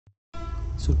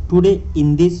So today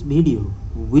in this video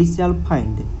we shall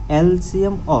find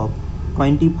LCM of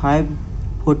 25,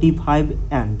 45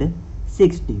 and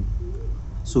 60.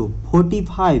 So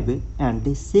 45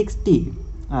 and 60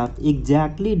 are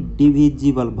exactly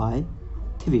divisible by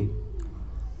 3.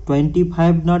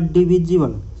 25 not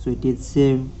divisible, so it is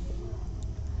same.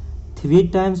 3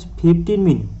 times 15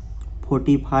 mean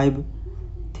 45,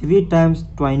 3 times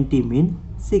 20 mean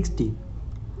 60.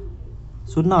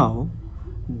 So now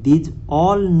these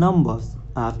all numbers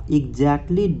are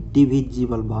exactly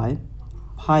divisible by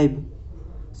 5.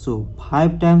 So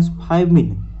 5 times 5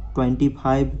 mean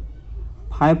 25,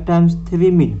 5 times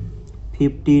 3 mean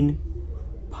 15,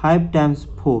 5 times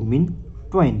 4 mean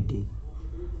 20.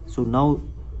 So now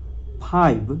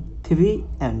 5, 3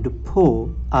 and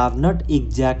 4 are not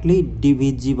exactly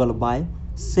divisible by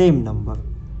same number.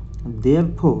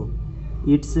 Therefore,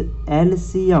 its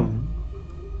LCM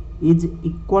is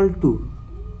equal to,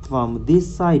 from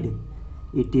this side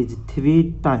it is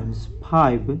 3 times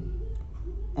 5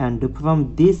 and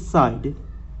from this side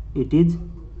it is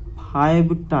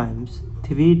 5 times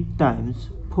 3 times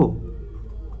 4.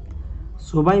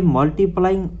 So by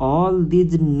multiplying all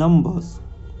these numbers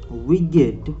we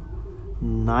get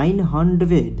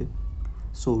 900.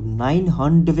 So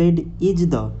 900 is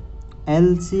the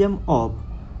LCM of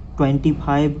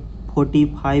 25,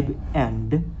 45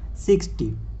 and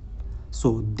 60.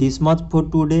 So this much for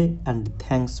today and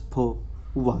thanks for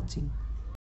watching.